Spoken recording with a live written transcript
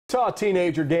Utah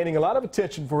teenager gaining a lot of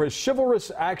attention for his chivalrous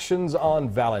actions on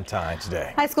Valentine's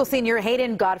Day. High school senior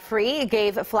Hayden Godfrey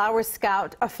gave a flower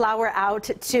out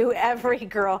to every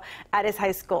girl at his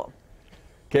high school.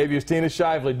 KVU's Tina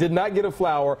Shively did not get a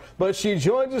flower, but she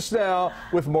joins us now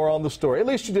with more on the story. At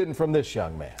least you didn't from this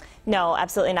young man. No,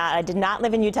 absolutely not. I did not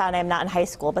live in Utah, and I am not in high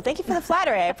school. But thank you for the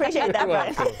flattery. I appreciate that,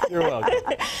 Brian. You're welcome.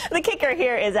 The kicker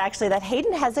here is actually that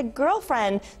Hayden has a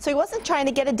girlfriend, so he wasn't trying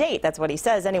to get a date. That's what he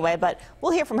says anyway, but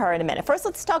we'll hear from her in a minute. First,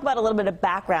 let's talk about a little bit of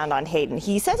background on Hayden.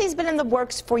 He says he's been in the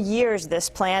works for years, this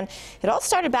plan. It all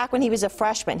started back when he was a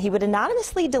freshman. He would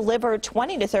anonymously deliver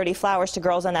 20 to 30 flowers to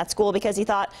girls in that school because he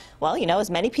thought, well, you know,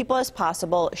 as many people as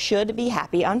possible should be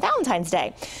happy on Valentine's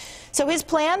Day. So his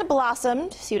plan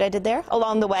blossomed, see what I did there,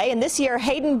 along the way. And this year,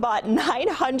 Hayden bought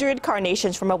 900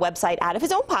 carnations from a website out of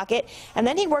his own pocket, and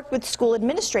then he worked with school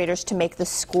administrators to make the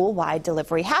school-wide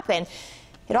delivery happen.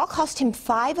 It all cost him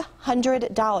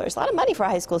 $500, a lot of money for a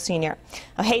high school senior.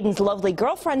 Now, Hayden's lovely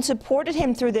girlfriend supported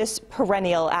him through this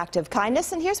perennial act of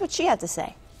kindness, and here's what she had to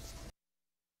say.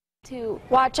 To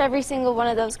watch every single one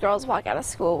of those girls walk out of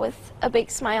school with a big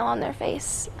smile on their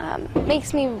face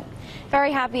makes me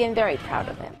very happy and very proud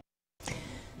of him.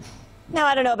 Now,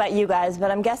 I don't know about you guys,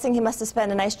 but I'm guessing he must have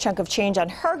spent a nice chunk of change on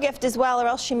her gift as well, or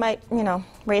else she might, you know,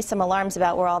 raise some alarms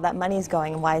about where all that money's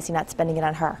going and why is he not spending it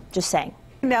on her. Just saying.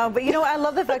 No, but you know, I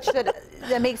love the fact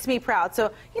that makes me proud. So,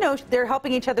 you know, they're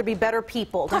helping each other be better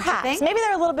people, don't you think? Maybe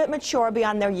they're a little bit mature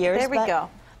beyond their years. There we go.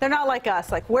 They're not like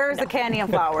us. Like, where's the candy and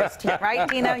flowers? Right,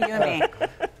 Tina? You and me.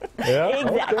 Yeah,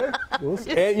 exactly.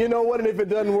 Okay. And you know what? And if it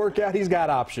doesn't work out, he's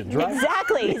got options, right?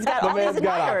 Exactly. He's got all his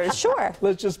admirers. Sure.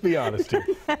 Let's just be honest here.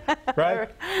 Right?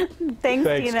 Thanks,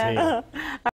 Tina.